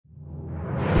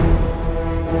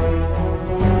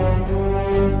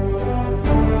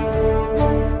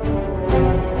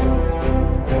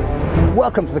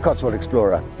Welcome to the Cotswold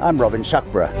Explorer. I'm Robin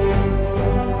Shuckburgh.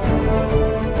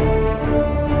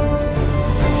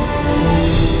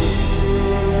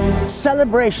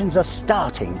 Celebrations are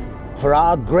starting for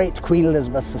our great Queen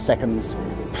Elizabeth II's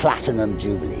Platinum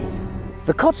Jubilee.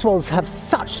 The Cotswolds have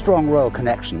such strong royal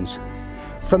connections,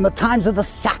 from the times of the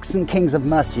Saxon kings of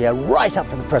Mercia right up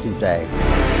to the present day.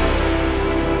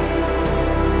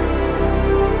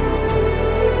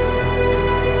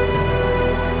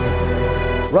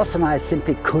 Ross and I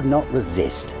simply could not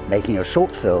resist making a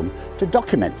short film to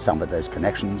document some of those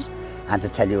connections and to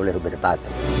tell you a little bit about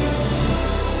them.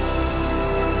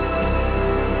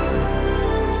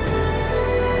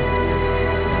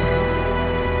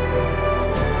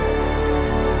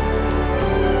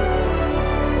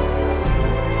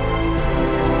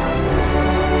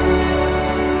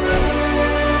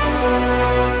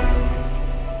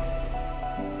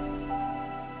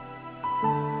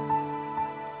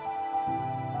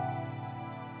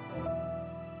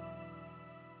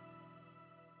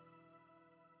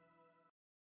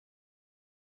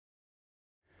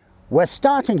 We're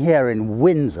starting here in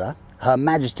Windsor, Her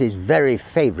Majesty's very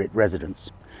favourite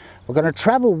residence. We're going to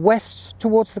travel west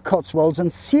towards the Cotswolds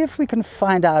and see if we can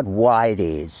find out why it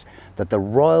is that the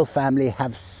royal family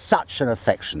have such an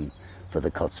affection for the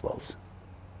Cotswolds.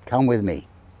 Come with me.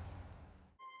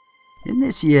 In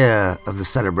this year of the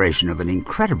celebration of an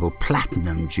incredible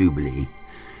Platinum Jubilee,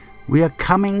 we are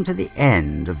coming to the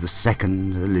end of the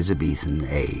Second Elizabethan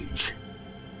age.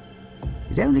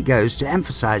 It only goes to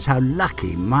emphasise how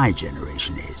lucky my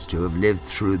generation is to have lived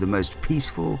through the most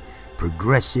peaceful,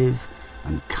 progressive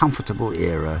and comfortable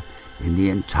era in the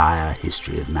entire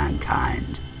history of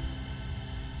mankind.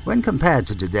 When compared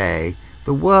to today,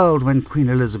 the world when Queen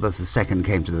Elizabeth II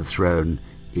came to the throne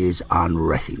is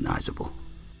unrecognisable.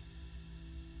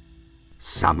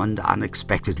 Summoned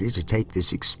unexpectedly to take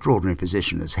this extraordinary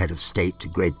position as head of state to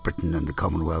Great Britain and the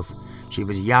Commonwealth, she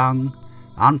was young,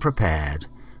 unprepared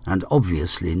and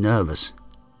obviously nervous.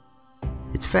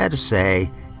 It's fair to say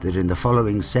that in the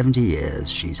following 70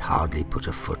 years she's hardly put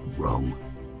a foot wrong.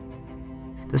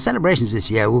 The celebrations this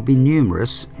year will be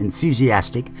numerous,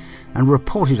 enthusiastic and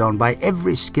reported on by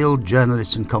every skilled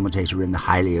journalist and commentator in the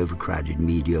highly overcrowded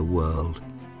media world.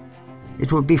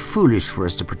 It would be foolish for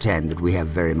us to pretend that we have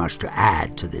very much to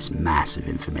add to this mass of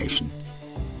information.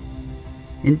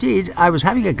 Indeed, I was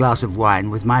having a glass of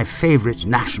wine with my favourite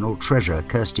national treasure,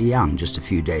 Kirsty Young, just a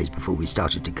few days before we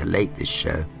started to collate this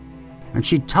show, and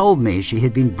she told me she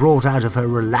had been brought out of her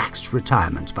relaxed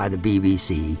retirement by the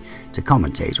BBC to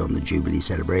commentate on the Jubilee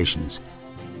celebrations.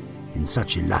 In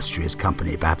such illustrious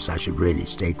company, perhaps I should really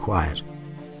stay quiet.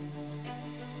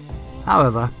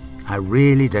 However, I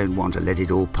really don't want to let it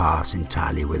all pass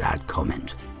entirely without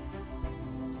comment.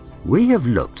 We have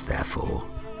looked, therefore,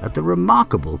 at the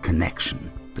remarkable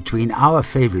connection between our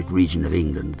favourite region of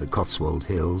England, the Cotswold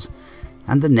Hills,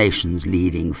 and the nation's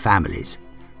leading families,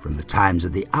 from the times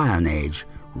of the Iron Age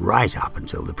right up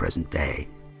until the present day.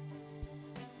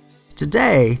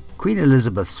 Today, Queen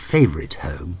Elizabeth's favourite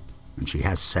home, and she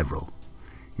has several,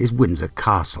 is Windsor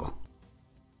Castle.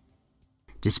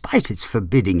 Despite its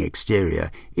forbidding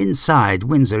exterior, inside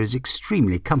Windsor is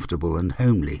extremely comfortable and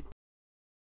homely.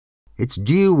 It's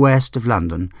due west of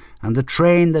London, and the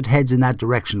train that heads in that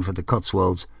direction for the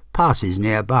Cotswolds passes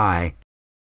nearby.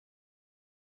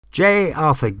 J.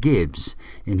 Arthur Gibbs,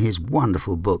 in his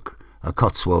wonderful book A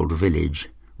Cotswold Village,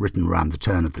 written round the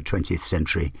turn of the 20th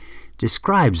century,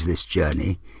 describes this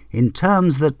journey in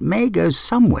terms that may go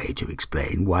some way to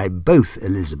explain why both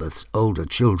Elizabeth's older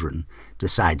children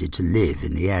decided to live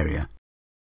in the area.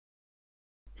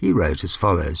 He wrote as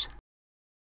follows: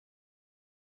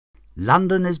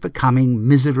 London is becoming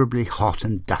miserably hot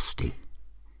and dusty.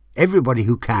 Everybody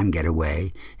who can get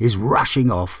away is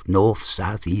rushing off north,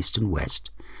 south, east and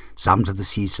west, some to the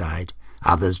seaside,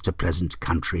 others to pleasant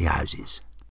country houses.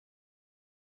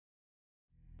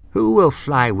 Who will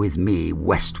fly with me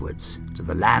westwards to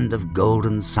the land of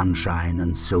golden sunshine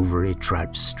and silvery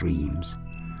trout streams,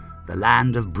 the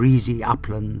land of breezy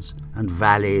uplands and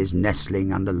valleys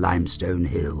nestling under limestone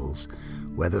hills,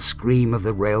 where the scream of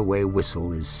the railway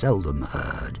whistle is seldom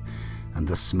heard, and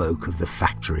the smoke of the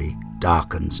factory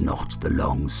darkens not the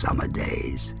long summer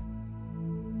days.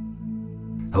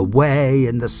 Away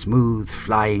in the smooth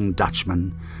flying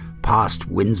Dutchman, past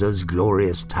Windsor's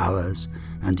glorious towers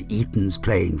and Eton's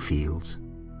playing fields,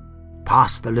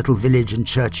 past the little village and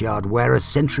churchyard where a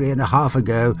century and a half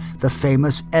ago the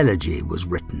famous elegy was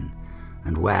written,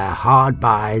 and where hard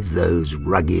by those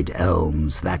rugged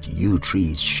elms that yew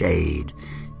trees shade,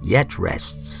 yet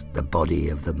rests the body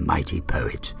of the mighty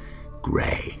poet,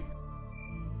 Gray.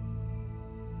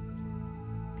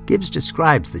 Gibbs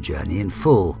describes the journey in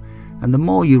full, and the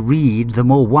more you read, the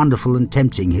more wonderful and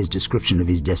tempting his description of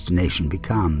his destination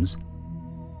becomes.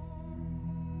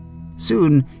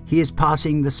 Soon he is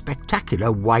passing the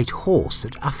spectacular White Horse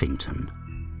at Uffington.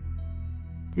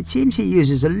 It seems he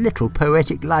uses a little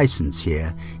poetic license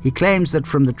here. He claims that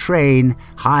from the train,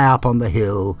 high up on the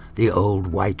hill, the old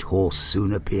White Horse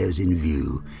soon appears in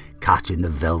view, cut in the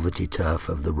velvety turf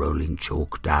of the rolling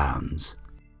chalk downs.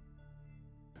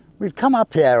 We've come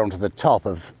up here onto the top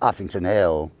of Uffington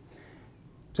Hill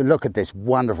to look at this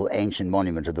wonderful ancient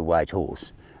monument of the White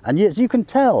Horse. And as you can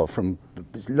tell from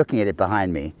looking at it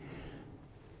behind me,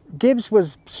 Gibbs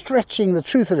was stretching the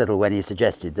truth a little when he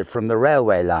suggested that from the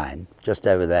railway line, just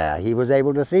over there, he was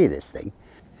able to see this thing,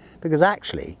 because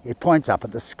actually it points up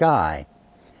at the sky.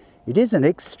 It is an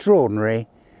extraordinary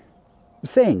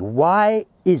thing. Why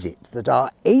is it that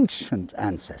our ancient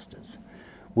ancestors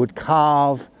would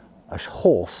carve a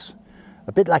horse,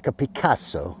 a bit like a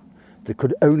Picasso, that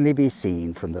could only be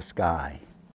seen from the sky?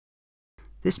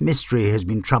 This mystery has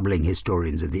been troubling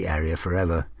historians of the area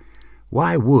forever.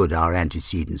 Why would our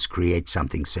antecedents create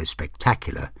something so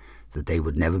spectacular that they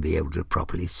would never be able to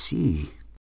properly see?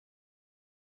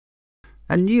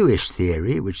 A newish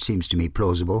theory, which seems to me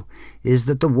plausible, is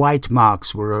that the white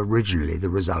marks were originally the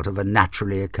result of a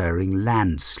naturally occurring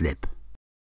landslip.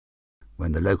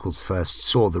 When the locals first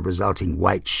saw the resulting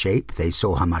white shape, they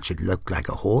saw how much it looked like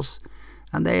a horse,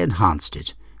 and they enhanced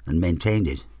it and maintained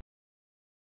it.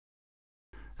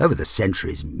 Over the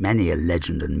centuries, many a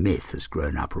legend and myth has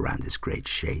grown up around this great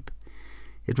shape.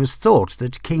 It was thought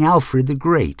that King Alfred the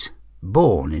Great,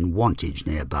 born in Wantage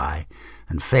nearby,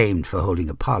 and famed for holding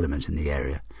a parliament in the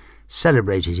area,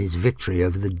 celebrated his victory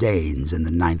over the Danes in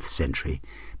the 9th century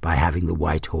by having the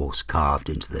White Horse carved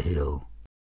into the hill.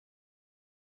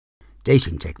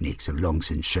 Dating techniques have long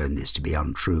since shown this to be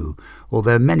untrue,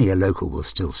 although many a local will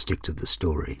still stick to the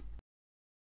story.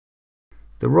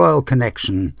 The royal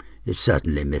connection is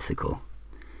certainly mythical,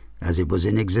 as it was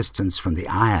in existence from the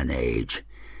Iron Age,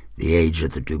 the age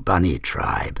of the Dubunni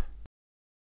tribe.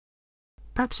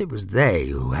 Perhaps it was they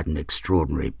who had an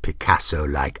extraordinary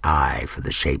Picasso-like eye for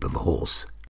the shape of a horse.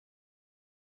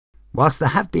 Whilst there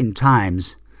have been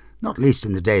times, not least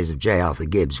in the days of J. Arthur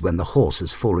Gibbs, when the horse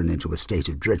has fallen into a state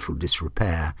of dreadful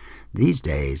disrepair, these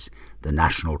days the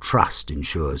National Trust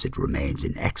ensures it remains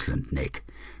in excellent nick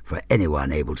for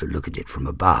anyone able to look at it from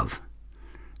above,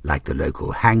 like the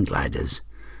local hang gliders,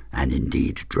 and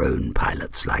indeed drone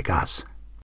pilots like us.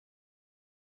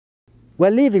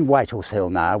 We're leaving Whitehorse Hill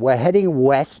now. We're heading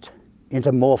west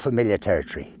into more familiar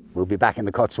territory. We'll be back in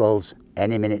the Cotswolds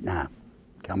any minute now.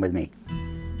 Come with me.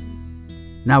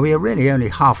 Now, we are really only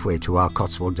halfway to our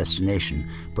Cotswold destination,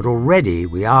 but already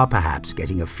we are perhaps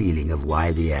getting a feeling of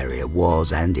why the area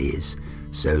was and is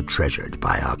so treasured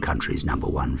by our country's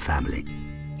 #1 family.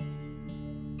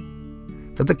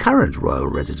 For the current royal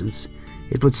residents,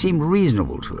 it would seem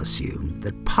reasonable to assume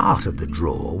that part of the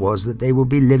draw was that they would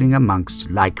be living amongst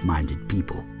like-minded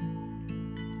people.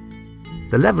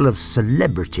 The level of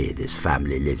celebrity this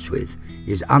family lives with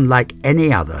is unlike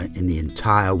any other in the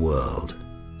entire world.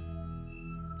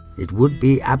 It would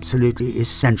be absolutely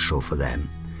essential for them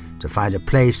to find a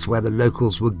place where the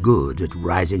locals were good at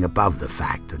rising above the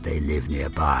fact that they live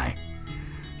nearby,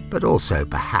 but also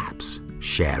perhaps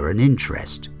share an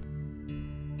interest.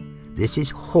 This is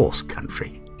horse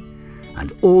country,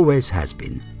 and always has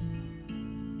been.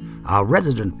 Our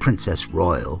resident Princess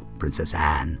Royal, Princess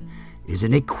Anne, is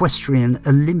an equestrian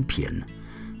Olympian,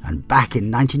 and back in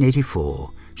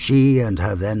 1984, she and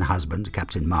her then husband,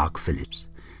 Captain Mark Phillips,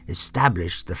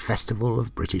 established the Festival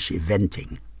of British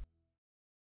Eventing.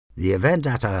 The event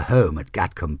at her home at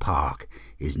Gatcombe Park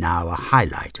is now a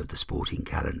highlight of the sporting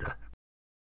calendar.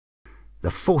 The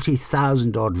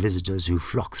 40,000-odd visitors who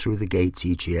flock through the gates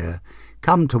each year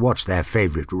come to watch their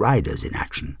favourite riders in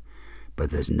action,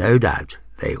 but there's no doubt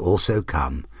they also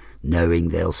come knowing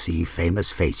they'll see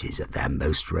famous faces at their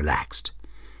most relaxed,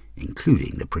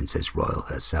 including the Princess Royal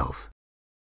herself.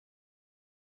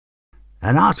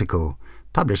 An article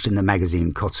published in the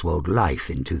magazine Cotswold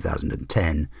Life in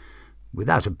 2010,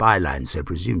 without a byline so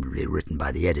presumably written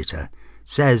by the editor,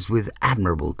 says with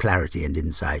admirable clarity and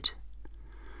insight,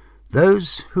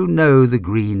 "Those who know the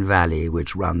green valley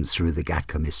which runs through the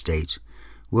Gatcombe Estate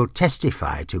will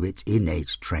testify to its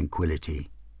innate tranquillity.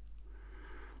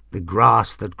 The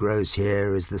grass that grows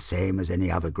here is the same as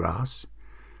any other grass.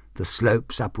 The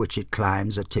slopes up which it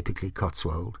climbs are typically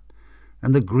Cotswold,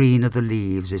 and the green of the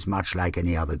leaves is much like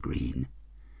any other green.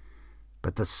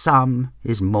 But the sum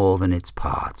is more than its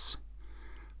parts,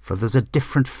 for there's a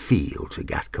different feel to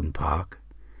Gatcombe Park,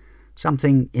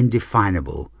 something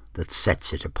indefinable that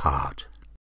sets it apart."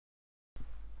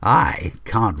 I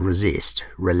can't resist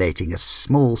relating a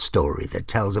small story that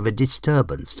tells of a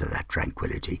disturbance to that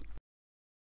tranquillity.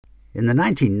 In the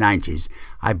 1990s,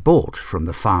 I bought from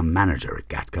the farm manager at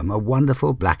Gatcombe a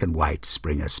wonderful black and white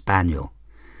Springer Spaniel,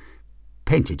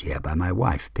 painted here by my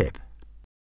wife, Pip.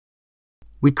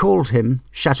 We called him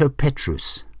Chateau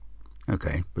Petrus.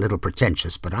 Okay, a little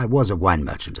pretentious, but I was a wine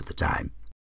merchant at the time.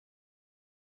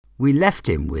 We left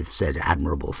him with said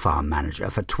admirable farm manager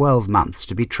for 12 months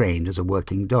to be trained as a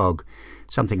working dog,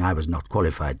 something I was not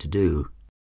qualified to do.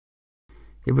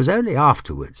 It was only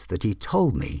afterwards that he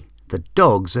told me that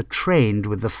dogs are trained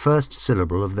with the first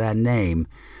syllable of their name,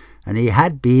 and he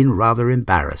had been rather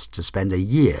embarrassed to spend a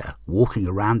year walking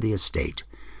around the estate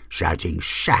shouting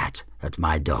 "shat" at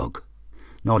my dog.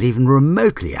 Not even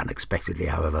remotely unexpectedly,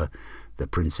 however, the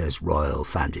Princess Royal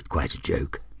found it quite a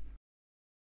joke.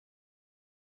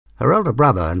 Her elder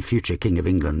brother and future King of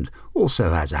England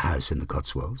also has a house in the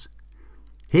Cotswolds.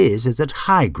 His is at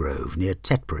Highgrove near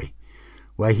Tetbury,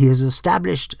 where he has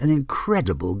established an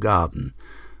incredible garden,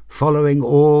 following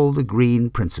all the green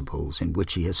principles in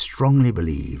which he has strongly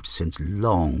believed since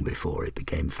long before it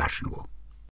became fashionable.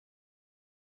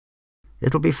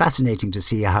 It'll be fascinating to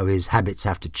see how his habits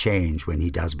have to change when he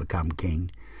does become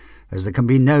king, as there can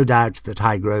be no doubt that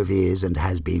Highgrove is, and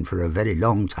has been for a very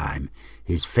long time,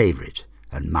 his favourite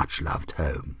and much-loved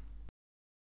home.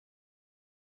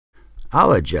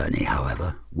 Our journey,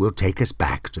 however, will take us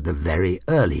back to the very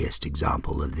earliest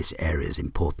example of this area's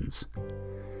importance.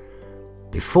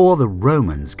 Before the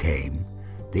Romans came,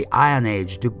 the Iron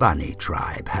Age Dubani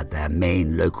tribe had their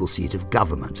main local seat of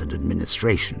government and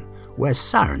administration, where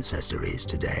Cirencester is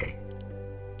today.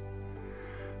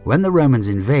 When the Romans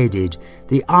invaded,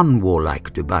 the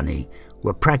unwarlike Dubani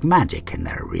were pragmatic in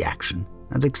their reaction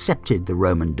and accepted the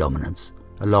Roman dominance,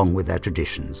 along with their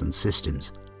traditions and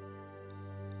systems.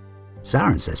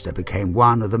 Cirencester became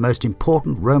one of the most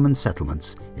important Roman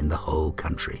settlements in the whole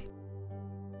country,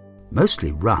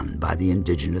 mostly run by the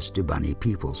indigenous Dubani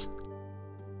peoples.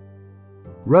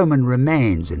 Roman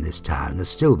remains in this town are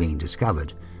still being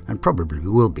discovered, and probably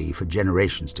will be for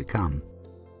generations to come.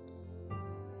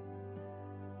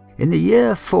 In the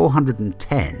year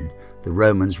 410, the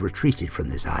Romans retreated from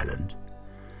this island.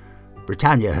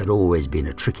 Britannia had always been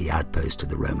a tricky outpost to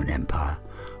the Roman Empire,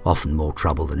 often more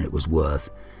trouble than it was worth,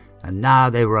 and now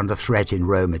they were under threat in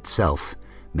Rome itself,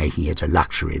 making it a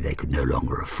luxury they could no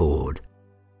longer afford.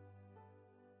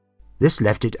 This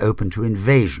left it open to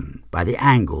invasion by the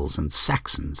Angles and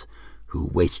Saxons, who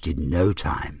wasted no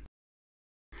time.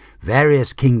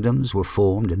 Various kingdoms were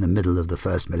formed in the middle of the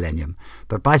first millennium,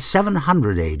 but by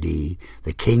 700 AD,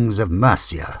 the kings of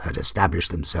Mercia had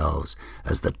established themselves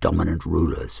as the dominant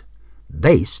rulers,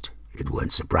 based, it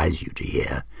won't surprise you to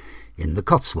hear, in the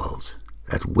Cotswolds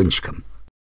at Windsor.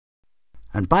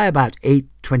 And by about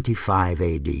 825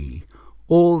 AD,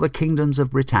 all the kingdoms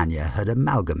of Britannia had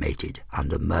amalgamated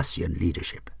under Mercian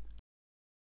leadership.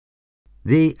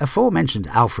 The aforementioned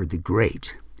Alfred the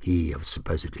Great, he of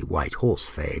supposedly white horse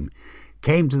fame,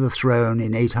 came to the throne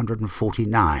in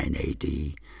 849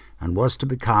 AD and was to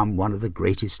become one of the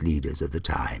greatest leaders of the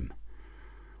time.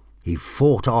 He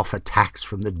fought off attacks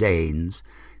from the Danes,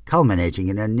 culminating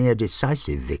in a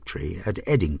near-decisive victory at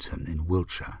Edington in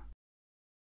Wiltshire.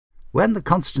 When the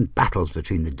constant battles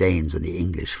between the Danes and the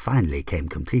English finally came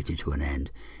completely to an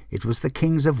end, it was the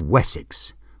kings of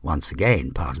Wessex, once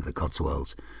again part of the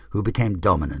Cotswolds, who became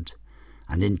dominant,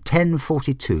 and in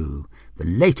 1042 the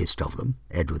latest of them,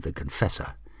 Edward the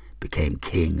Confessor, became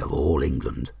king of all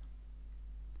England.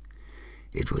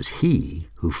 It was he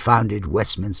who founded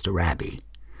Westminster Abbey,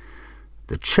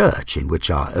 the church in which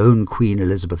our own Queen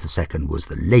Elizabeth II was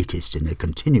the latest in a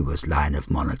continuous line of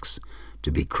monarchs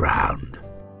to be crowned.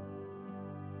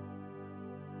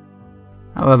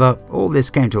 However, all this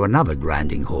came to another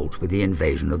grinding halt with the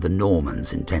invasion of the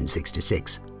Normans in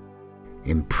 1066.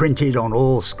 Imprinted on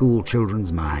all school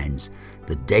children's minds,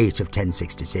 the date of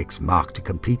 1066 marked a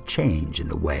complete change in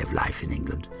the way of life in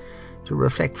England, to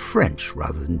reflect French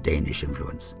rather than Danish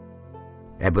influence.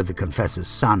 Edward the Confessor's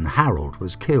son Harold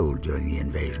was killed during the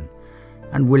invasion,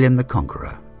 and William the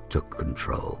Conqueror took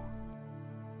control.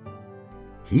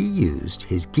 He used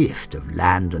his gift of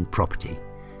land and property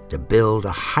to build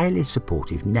a highly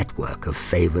supportive network of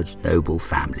favoured noble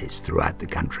families throughout the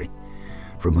country,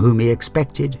 from whom he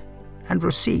expected and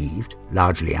received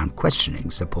largely unquestioning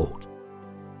support.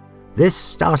 This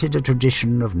started a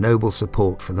tradition of noble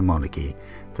support for the monarchy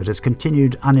that has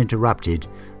continued uninterrupted,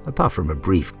 apart from a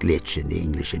brief glitch in the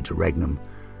English interregnum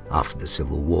after the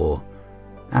Civil War,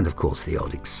 and of course the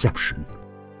odd exception.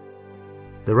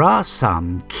 There are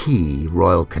some key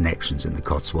royal connections in the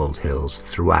Cotswold Hills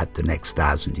throughout the next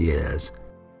 1,000 years.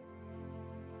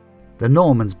 The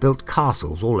Normans built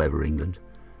castles all over England,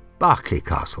 Berkeley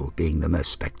Castle being the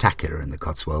most spectacular in the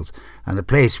Cotswolds, and a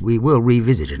place we will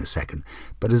revisit in a second.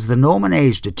 But as the Norman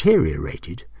age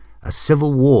deteriorated, a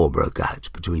civil war broke out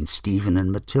between Stephen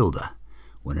and Matilda,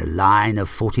 when a line of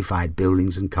fortified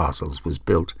buildings and castles was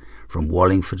built from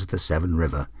Wallingford to the Severn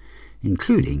River,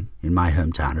 including in my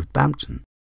hometown of Badminton.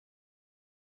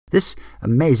 This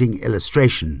amazing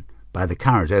illustration by the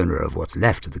current owner of what's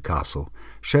left of the castle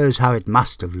shows how it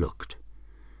must have looked.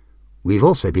 We've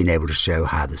also been able to show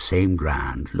how the same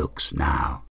ground looks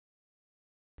now.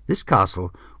 This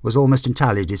castle was almost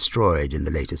entirely destroyed in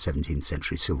the later 17th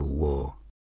century Civil War.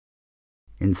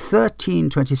 In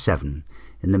 1327,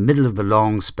 in the middle of the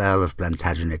long spell of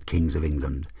Plantagenet kings of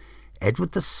England,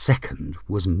 Edward II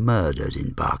was murdered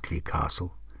in Berkeley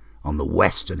Castle, on the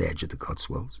western edge of the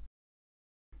Cotswolds.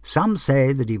 Some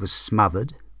say that he was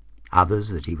smothered, others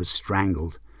that he was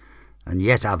strangled, and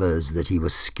yet others that he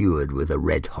was skewered with a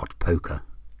red-hot poker.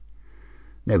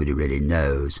 Nobody really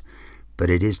knows, but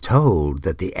it is told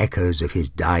that the echoes of his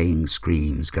dying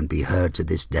screams can be heard to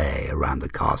this day around the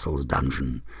castle's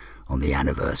dungeon on the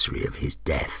anniversary of his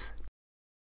death.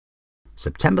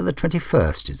 September the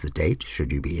 21st is the date,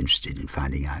 should you be interested in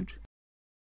finding out.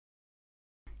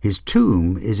 His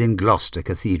tomb is in Gloucester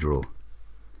Cathedral.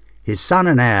 His son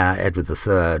and heir, Edward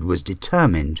III, was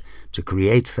determined to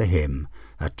create for him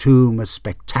a tomb as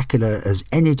spectacular as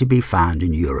any to be found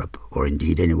in Europe, or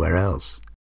indeed anywhere else.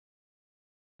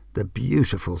 The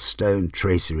beautiful stone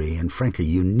tracery and frankly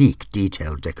unique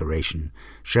detailed decoration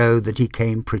show that he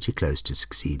came pretty close to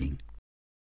succeeding.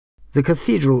 The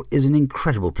cathedral is an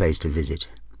incredible place to visit,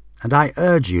 and I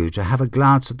urge you to have a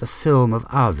glance at the film of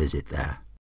our visit there.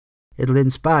 It'll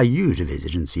inspire you to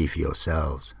visit and see for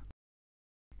yourselves.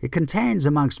 It contains,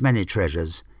 amongst many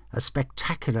treasures, a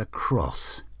spectacular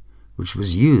cross, which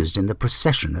was used in the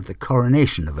procession at the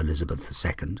coronation of Elizabeth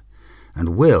II,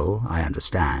 and will, I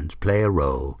understand, play a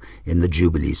role in the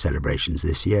Jubilee celebrations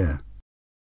this year.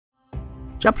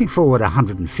 Jumping forward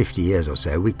 150 years or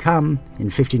so, we come in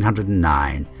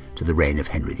 1509 to the reign of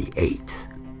Henry VIII.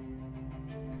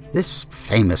 This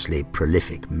famously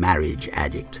prolific marriage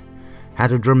addict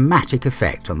had a dramatic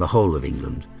effect on the whole of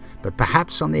England, but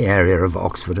perhaps on the area of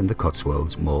Oxford and the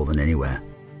Cotswolds more than anywhere.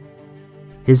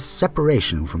 His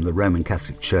separation from the Roman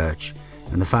Catholic Church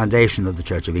and the foundation of the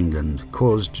Church of England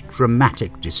caused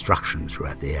dramatic destruction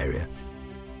throughout the area.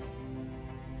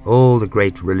 All the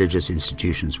great religious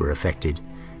institutions were affected,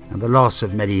 and the loss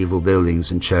of medieval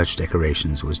buildings and church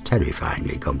decorations was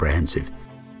terrifyingly comprehensive.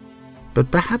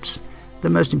 But perhaps the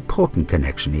most important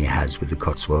connection he has with the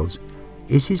Cotswolds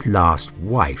is his last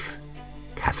wife,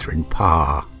 Catherine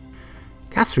Parr.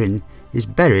 Catherine is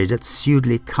buried at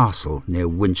Sudeley Castle near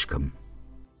Windsor.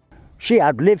 She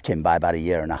outlived him by about a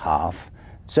year and a half,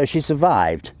 so she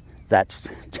survived that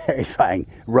terrifying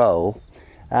role,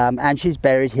 and she's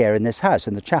buried here in this house,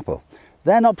 in the chapel.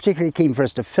 They're not particularly keen for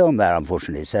us to film there,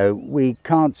 unfortunately, so we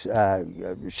can't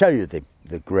show you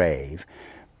the grave,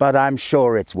 but I'm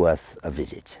sure it's worth a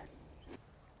visit.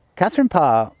 Catherine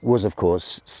Parr was, of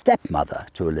course, stepmother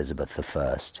to Elizabeth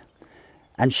I,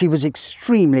 and she was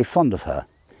extremely fond of her.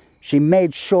 She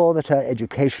made sure that her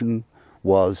education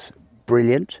was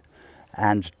brilliant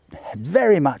and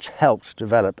very much helped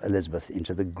develop Elizabeth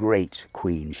into the great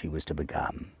queen she was to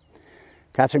become.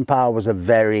 Catherine Parr was a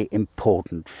very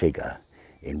important figure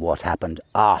in what happened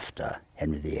after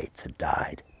Henry VIII had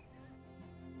died.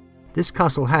 This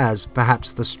castle has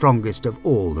perhaps the strongest of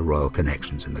all the royal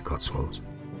connections in the Cotswolds.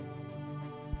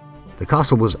 The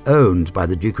castle was owned by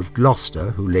the Duke of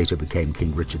Gloucester, who later became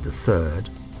King Richard III,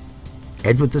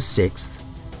 Edward VI,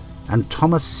 and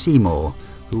Thomas Seymour,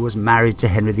 who was married to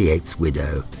Henry VIII's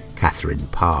widow, Catherine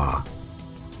Parr.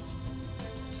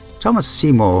 Thomas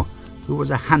Seymour, who was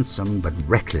a handsome but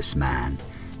reckless man,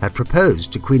 had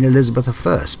proposed to Queen Elizabeth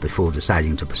I before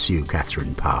deciding to pursue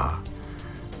Catherine Parr,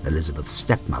 Elizabeth's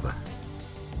stepmother.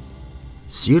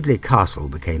 Sudeley Castle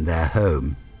became their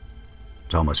home.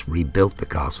 Thomas rebuilt the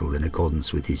castle in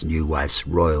accordance with his new wife's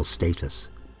royal status.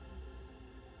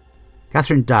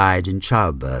 Catherine died in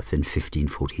childbirth in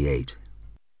 1548.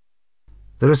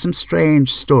 There are some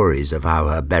strange stories of how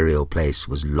her burial place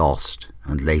was lost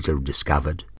and later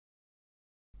discovered.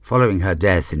 Following her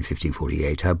death in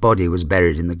 1548, her body was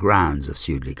buried in the grounds of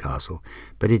Sudeley Castle,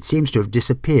 but it seems to have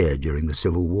disappeared during the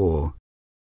Civil War.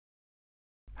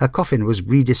 Her coffin was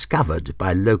rediscovered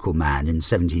by a local man in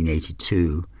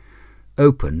 1782,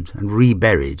 opened and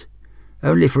reburied,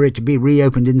 only for it to be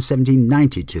reopened in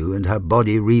 1792 and her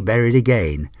body reburied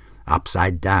again,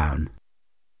 upside down.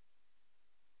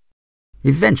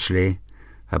 Eventually,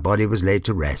 her body was laid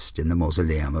to rest in the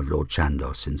mausoleum of Lord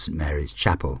Chandos in St Mary's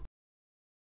Chapel,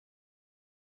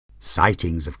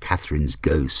 Sightings of Catherine's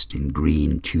ghost in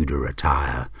green Tudor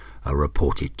attire are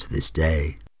reported to this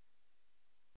day.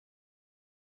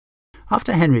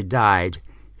 After Henry died,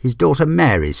 his daughter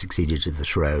Mary succeeded to the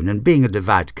throne, and being a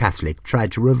devout Catholic,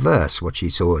 tried to reverse what she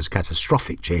saw as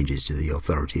catastrophic changes to the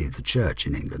authority of the Church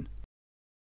in England.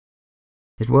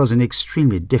 It was an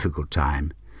extremely difficult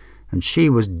time, and she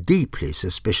was deeply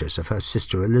suspicious of her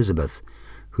sister Elizabeth,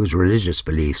 whose religious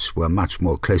beliefs were much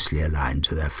more closely aligned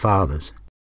to their father's.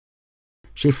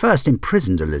 She first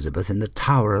imprisoned Elizabeth in the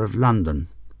Tower of London,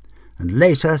 and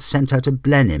later sent her to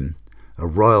Blenheim, a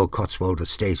royal Cotswold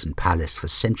estate and palace for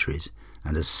centuries,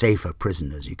 and as safe a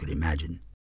prison as you could imagine.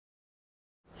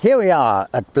 Here we are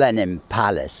at Blenheim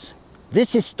Palace.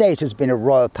 This estate has been a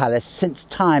royal palace since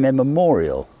time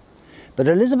immemorial, but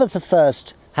Elizabeth I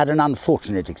had an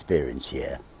unfortunate experience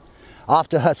here.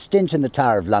 After her stint in the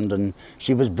Tower of London,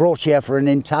 she was brought here for an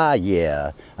entire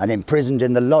year and imprisoned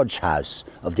in the lodge house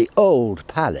of the old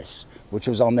palace, which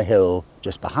was on the hill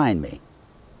just behind me.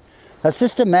 Her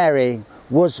sister Mary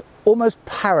was almost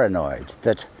paranoid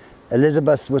that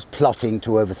Elizabeth was plotting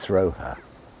to overthrow her.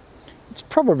 It's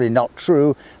probably not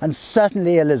true, and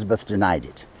certainly Elizabeth denied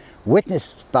it,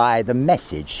 witnessed by the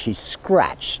message she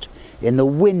scratched in the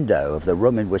window of the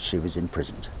room in which she was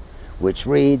imprisoned, which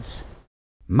reads,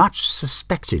 "Much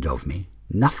suspected of me,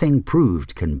 nothing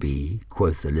proved can be,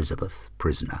 quoth Elizabeth,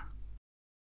 prisoner."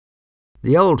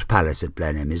 The old palace at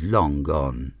Blenheim is long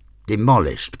gone,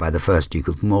 demolished by the first Duke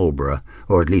of Marlborough,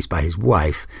 or at least by his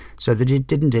wife, so that it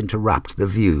didn't interrupt the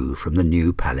view from the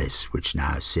new palace which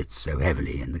now sits so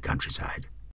heavily in the countryside.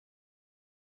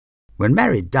 When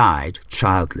Mary died,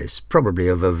 childless, probably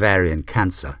of ovarian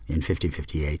cancer, in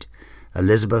 1558,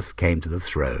 Elizabeth came to the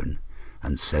throne,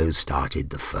 and so started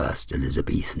the first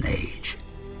Elizabethan age.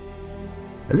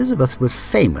 Elizabeth was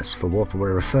famous for what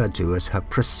were referred to as her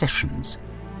processions.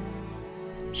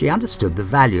 She understood the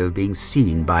value of being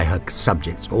seen by her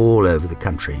subjects all over the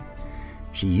country.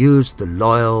 She used the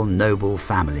loyal, noble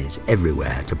families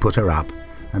everywhere to put her up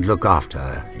and look after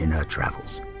her in her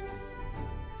travels.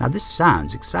 Now this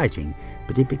sounds exciting,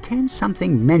 but it became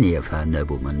something many of her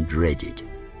noblemen dreaded.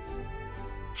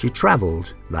 She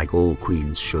travelled, like all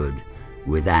queens should,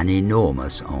 with an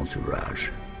enormous entourage.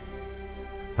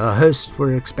 Her hosts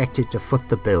were expected to foot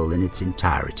the bill in its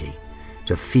entirety,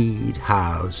 to feed,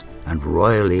 house, and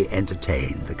royally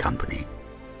entertain the company.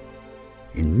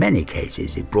 In many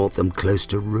cases it brought them close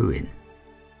to ruin.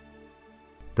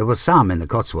 There were some in the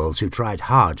Cotswolds who tried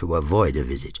hard to avoid a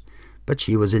visit, but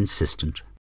she was insistent.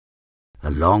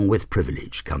 Along with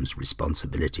privilege comes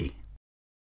responsibility.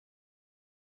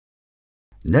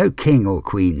 No king or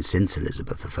queen since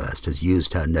Elizabeth I has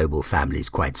used her noble families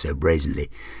quite so brazenly,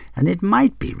 and it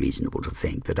might be reasonable to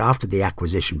think that after the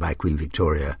acquisition by Queen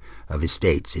Victoria of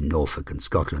estates in Norfolk and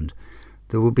Scotland,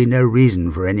 there would be no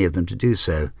reason for any of them to do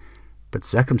so, but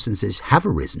circumstances have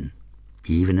arisen,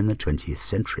 even in the 20th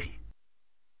century.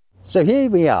 So here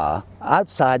we are,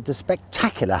 outside the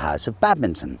spectacular house of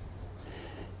Badminton.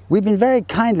 We've been very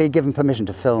kindly given permission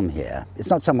to film here. It's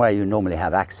not somewhere you normally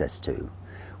have access to.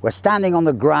 We're standing on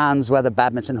the grounds where the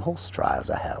badminton horse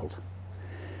trials are held.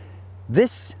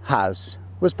 This house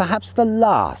was perhaps the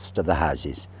last of the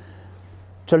houses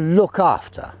to look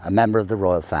after a member of the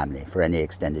royal family for any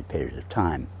extended period of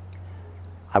time.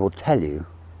 I will tell you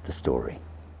the story.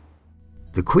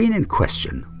 The queen in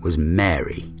question was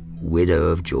Mary, widow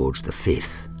of George V.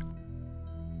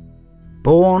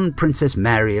 Born Princess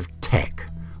Mary of Teck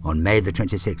on May the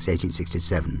 26th,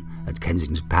 1867, at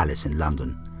Kensington Palace in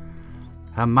London.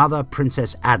 Her mother,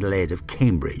 Princess Adelaide of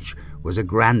Cambridge, was a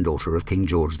granddaughter of King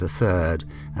George III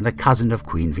and a cousin of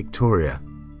Queen Victoria.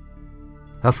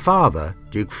 Her father,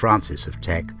 Duke Francis of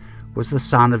Teck, was the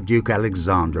son of Duke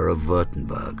Alexander of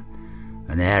Württemberg,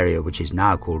 an area which is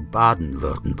now called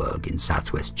Baden-Württemberg in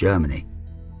southwest Germany.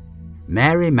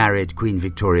 Mary married Queen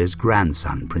Victoria's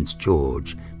grandson, Prince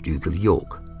George, Duke of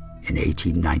York, in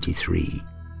 1893.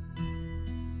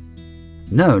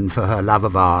 Known for her love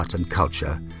of art and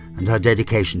culture and her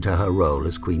dedication to her role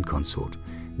as Queen Consort,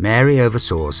 Mary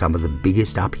oversaw some of the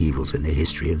biggest upheavals in the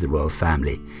history of the royal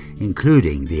family,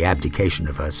 including the abdication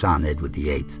of her son Edward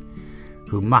VIII,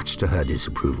 who, much to her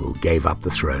disapproval, gave up the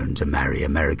throne to marry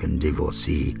American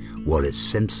divorcee Wallis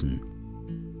Simpson.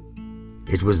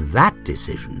 It was that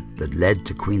decision that led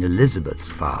to Queen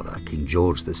Elizabeth's father, King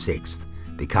George VI,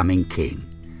 becoming king,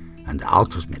 and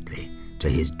ultimately to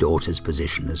his daughter's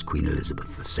position as Queen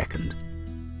Elizabeth II.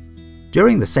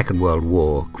 During the Second World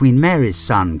War, Queen Mary's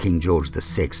son, King George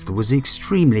VI, was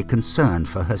extremely concerned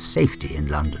for her safety in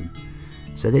London,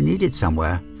 so they needed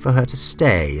somewhere for her to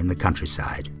stay in the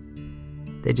countryside.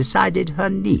 They decided her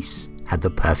niece had the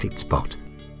perfect spot.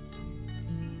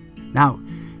 Now,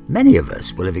 many of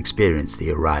us will have experienced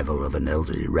the arrival of an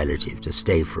elderly relative to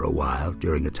stay for a while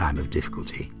during a time of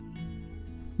difficulty.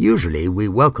 Usually, we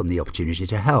welcome the opportunity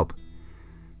to help.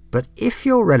 But if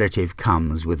your relative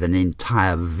comes with an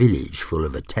entire village full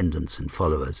of attendants and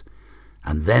followers,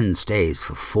 and then stays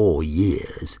for 4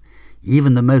 years,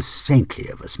 even the most saintly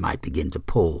of us might begin to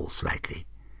pall slightly.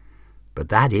 But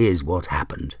that is what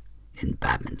happened in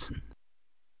Badminton.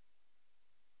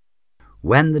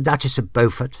 When the Duchess of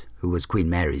Beaufort, who was Queen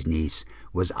Mary's niece,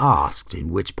 was asked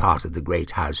in which part of the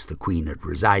great house the Queen had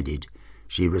resided,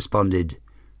 she responded,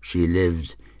 she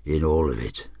lived in all of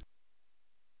it.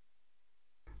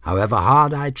 However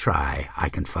hard I try, I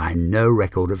can find no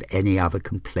record of any other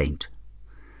complaint.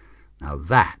 Now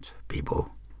that,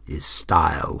 people, is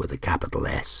style with a capital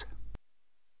S.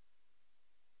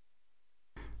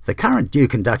 The current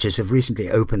Duke and Duchess have recently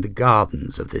opened the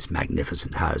gardens of this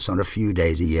magnificent house on a few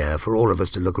days a year for all of us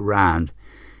to look around.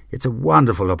 It's a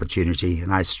wonderful opportunity,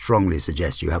 and I strongly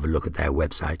suggest you have a look at their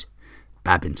website,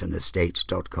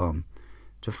 badmintonestate.com,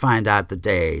 to find out the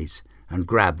days and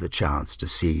grab the chance to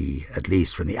see, at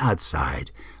least from the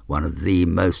outside, one of the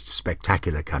most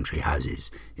spectacular country houses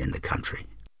in the country.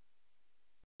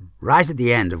 Right at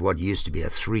the end of what used to be a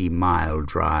 3-mile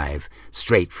drive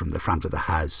straight from the front of the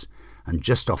house, and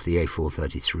just off the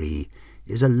A433,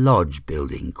 is a lodge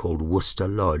building called Worcester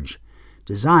Lodge,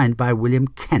 designed by William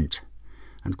Kent,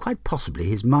 and quite possibly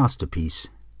his masterpiece.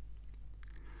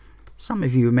 Some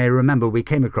of you may remember we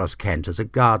came across Kent as a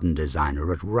garden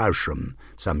designer at Rousham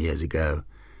some years ago,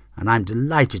 and I'm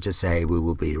delighted to say we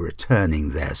will be returning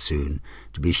there soon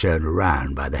to be shown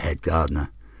around by the head gardener.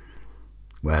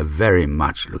 We're very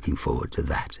much looking forward to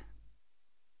that.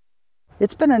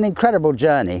 It's been an incredible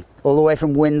journey, all the way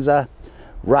from Windsor,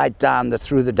 right down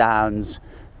through the Downs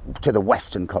to the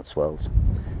Western Cotswolds.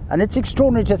 And it's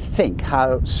extraordinary to think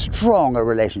how strong a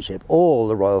relationship all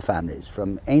the royal families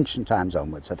from ancient times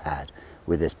onwards have had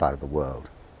with this part of the world.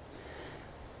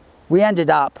 We ended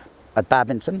up at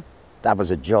Badminton. That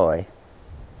was a joy.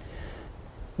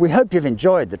 We hope you've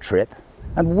enjoyed the trip,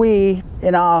 and we,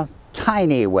 in our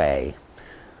tiny way,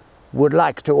 would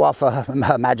like to offer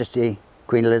Her Majesty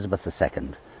Queen Elizabeth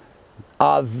II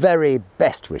our very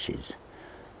best wishes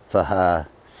for her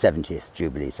 70th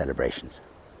Jubilee celebrations.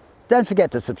 Don't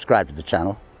forget to subscribe to the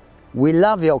channel. We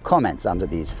love your comments under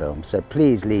these films, so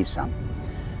please leave some.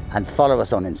 And follow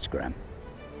us on Instagram.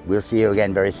 We'll see you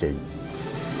again very soon.